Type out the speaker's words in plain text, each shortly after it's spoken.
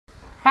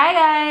Hi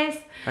guys,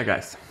 Hi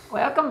guys,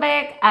 welcome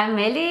back. I'm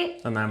Meli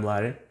and I'm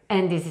Larry.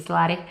 and this is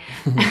Lari.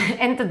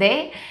 And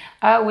today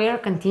we are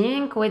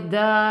continuing with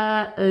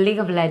the League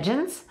of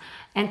Legends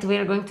and we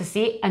are going to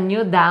see a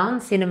new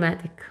Dawn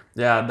cinematic.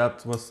 Yeah,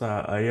 that was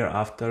a year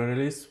after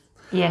release.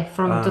 Yeah,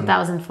 from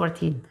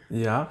 2014.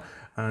 Yeah,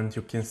 and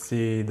you can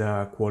see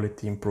the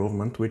quality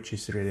improvement, which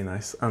is really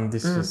nice. And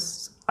this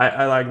is,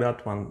 I like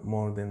that one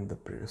more than the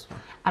previous one.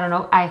 I don't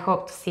know, I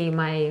hope to see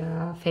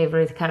my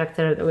favorite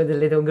character with the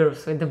little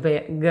girls, with the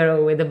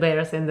girl with the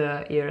bears and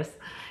the ears,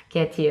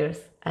 cat ears.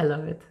 I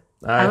love it.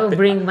 I will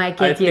bring my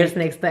cat ears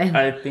next time.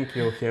 I think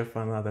you'll have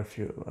another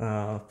few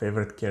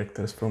favorite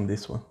characters from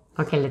this one.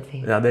 Okay, let's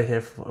see. Yeah, they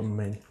have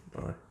many.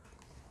 Alright.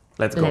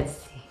 Let's go. Let's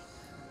see.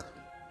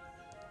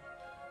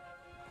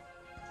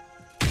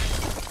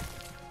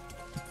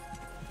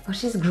 Oh,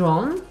 she's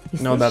grown?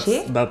 Is No, this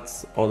she?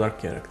 that's other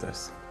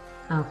characters.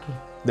 Okay.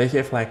 They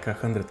have like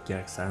 100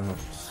 characters. I don't know.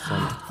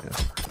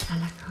 I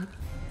like her.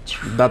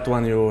 That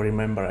one you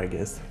remember, I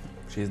guess.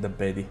 She's the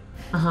baddie.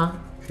 Uh-huh.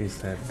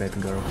 She's a bad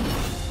girl.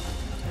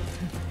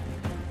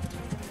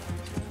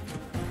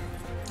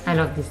 I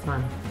love this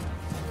one.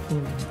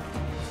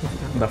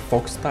 The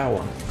foxtail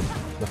one.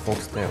 The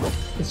foxtail.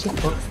 Is she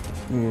fox?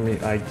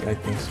 I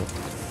think so.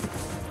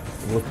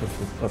 Look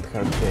at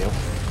her tail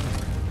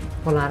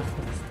Polar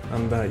fox.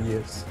 and the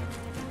ears.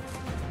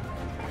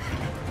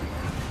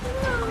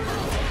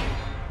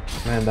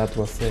 Man, that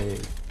was a...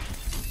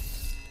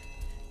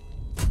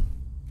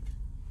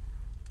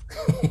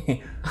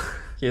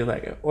 He's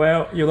like,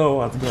 well, you know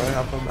what's going to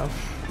happen now.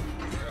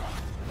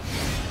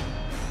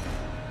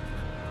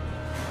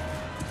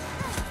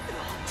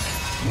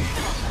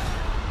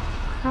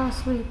 How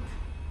sweet.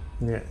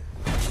 Yeah.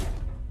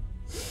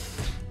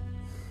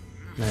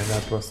 Man,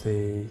 that was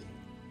a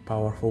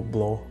powerful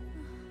blow.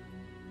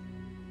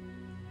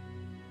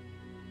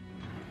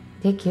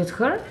 They killed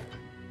her?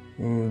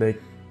 They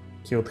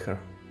killed her.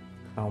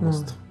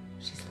 Almost. No,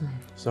 she's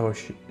alive. So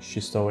she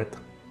saw it.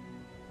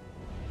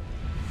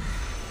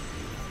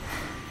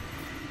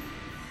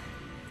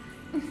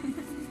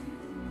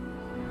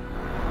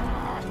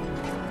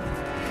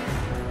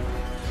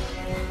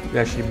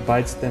 Yeah, she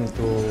bites them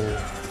to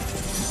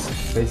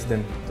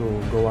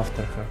go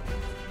after her.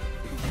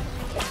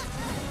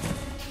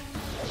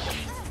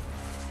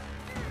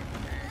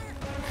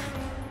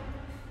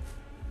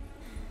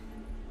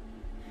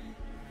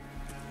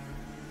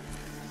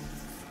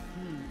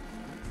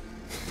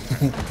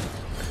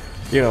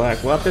 You're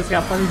like, what is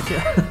happening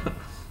here?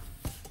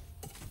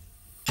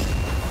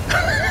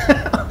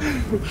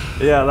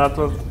 Yeah, that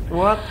was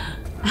what?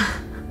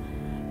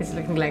 It's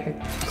looking like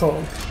a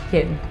cold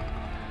kid.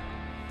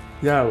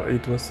 Yeah,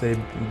 it was a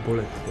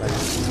bullet. Like,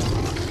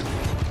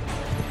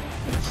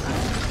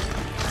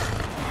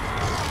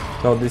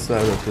 so these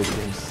are the two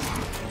things.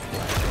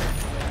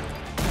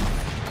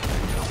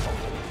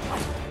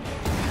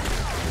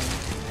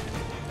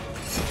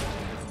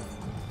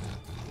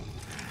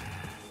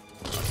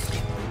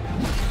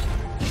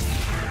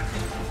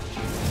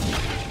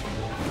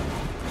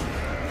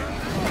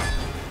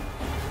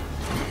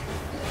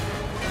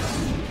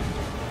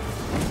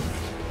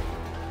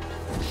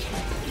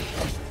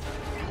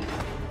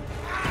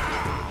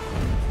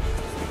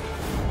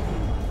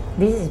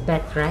 This is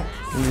bad, right?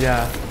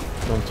 Yeah,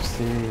 don't you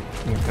see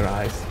in her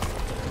eyes?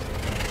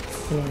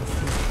 Yes.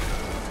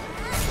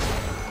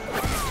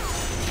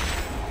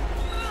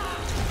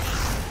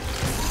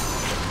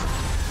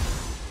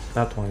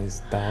 That one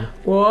is down.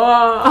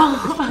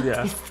 Whoa!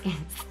 Yeah,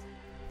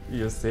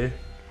 you see?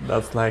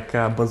 That's like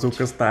a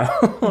bazooka style.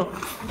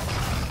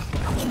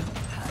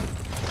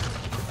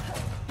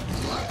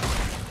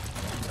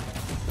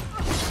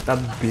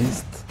 That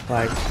beast,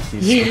 like,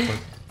 he's Yeah.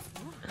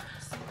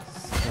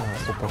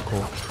 super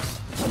cool.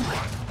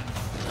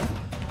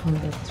 Oh,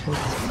 that's true.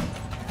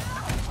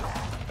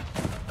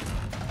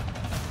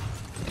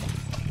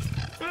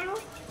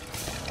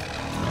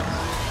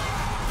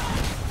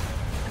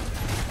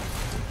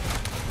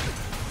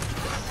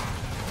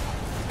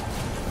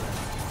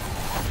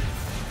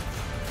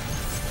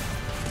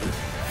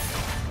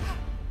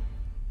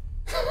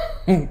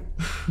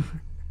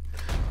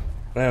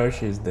 Well,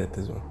 she's dead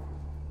as well.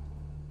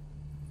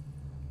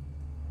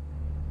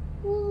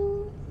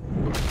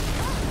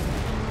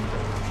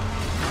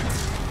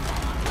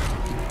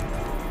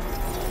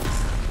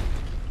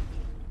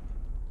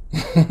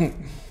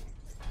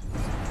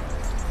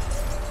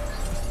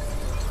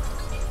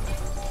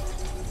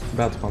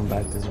 That one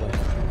died as well.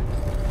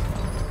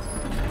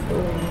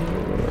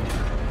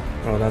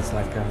 Oh, that's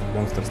like a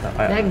monster stuff.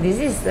 Like, this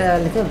is a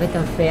little bit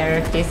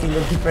unfair, he's in a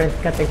different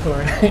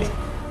category.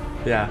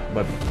 Yeah,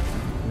 but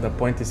the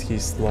point is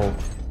he's slow.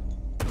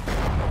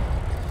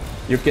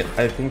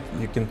 I think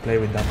you can play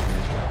with that one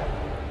as well.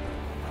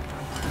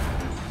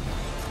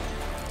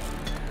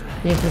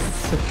 Yeah, he's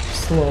super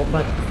slow,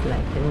 but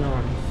like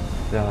enormous.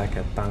 They're like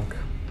a tank.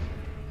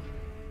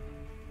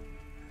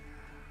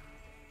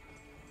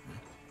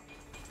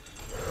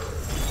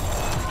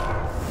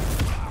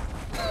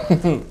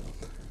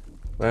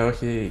 Well,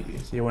 he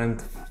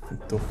went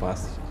too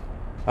fast.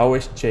 I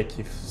always check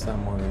if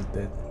someone is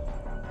dead.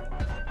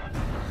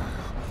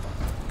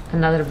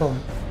 Another bomb.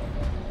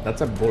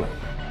 That's a bullet.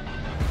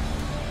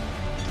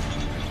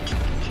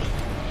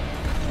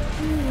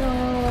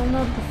 No,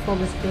 not the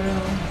Focus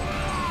Girl.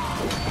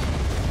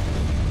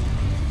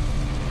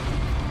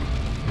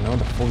 No,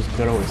 the Fox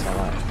Girl is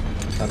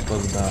alive. That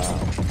was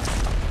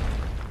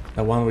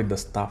the one with the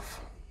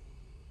staff.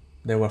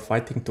 They were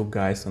fighting two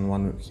guys and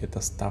one hit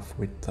a staff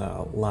with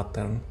a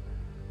lantern.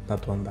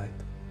 That one died.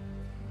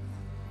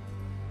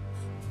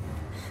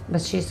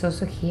 But she's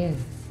also here.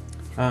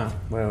 Ah,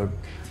 well.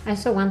 I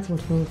saw one thing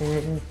in the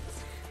internet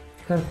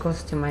that her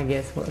costume, I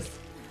guess, was.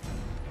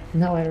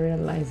 Now I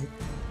realize it.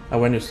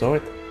 When you saw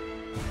it?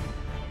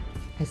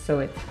 I saw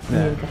it in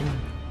Yeah. the internet.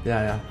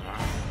 Yeah.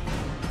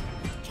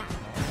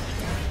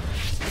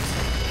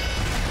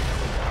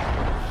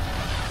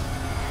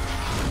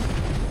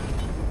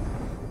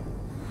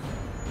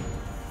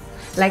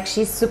 Like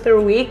she's super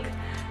weak,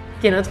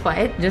 cannot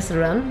fight, just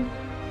run.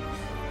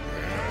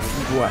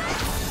 What?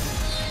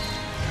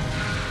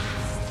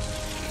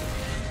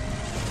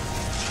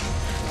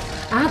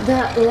 Ah,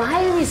 the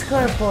lion is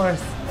her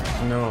force.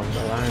 No,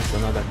 the lion is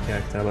another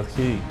character, but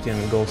he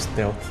can go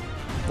stealth,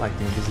 like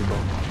invisible.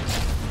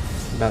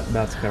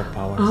 That's her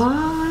powers. Oh,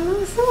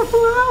 I'm so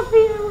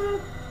fluffy. I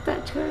want to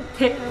touch her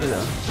tail.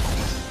 Yeah.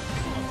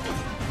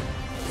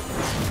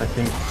 I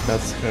think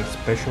that's her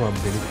special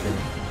ability.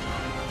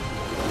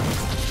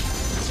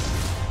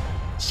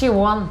 She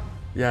won.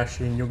 Yeah,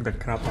 she nuked the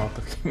crap out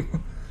of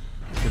him.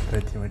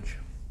 Pretty much.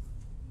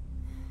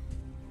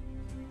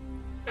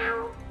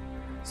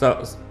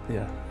 So,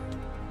 yeah.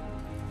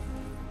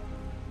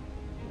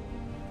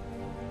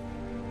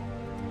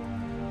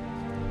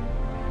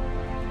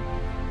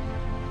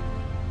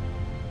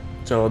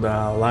 So the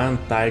lion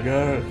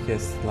tiger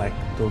has like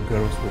two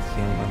girls with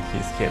him and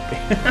he's happy.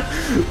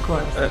 Of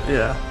course.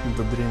 Yeah,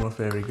 the dream of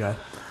every guy.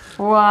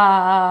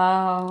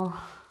 Wow.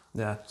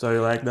 Yeah, so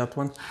you like that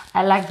one?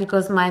 I like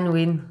because mine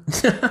win.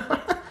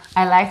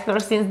 I liked her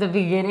since the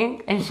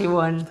beginning and she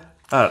won.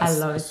 I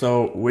love it.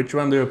 So which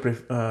one do you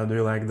do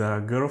you like,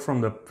 the girl from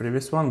the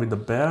previous one with the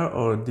bear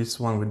or this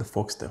one with the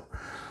foxtail?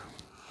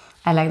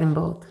 I like them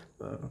both.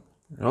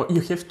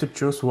 You have to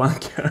choose one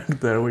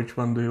character. Which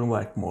one do you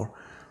like more?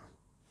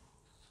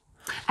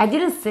 I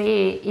didn't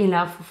say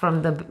enough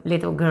from the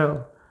little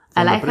girl.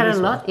 I like her a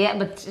lot, yeah,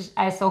 but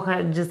I saw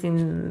her just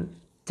in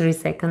 3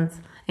 seconds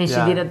and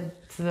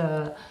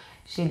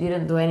she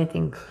didn't do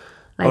anything.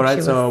 Like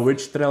Alright, so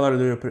which trailer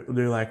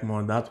do you like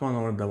more, that one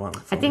or the one?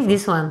 I think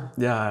this one.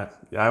 Yeah,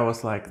 I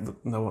was like,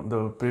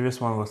 the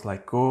previous one was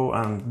like cool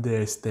and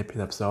they stepped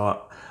it up.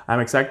 So I'm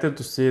excited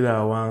to see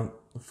the one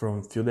from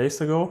a few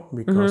days ago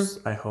because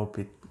I hope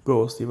it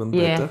goes even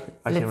better.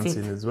 I haven't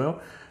seen it as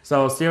well.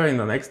 So see you in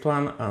the next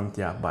one and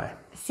yeah, bye.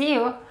 See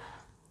you.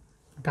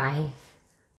 Bye.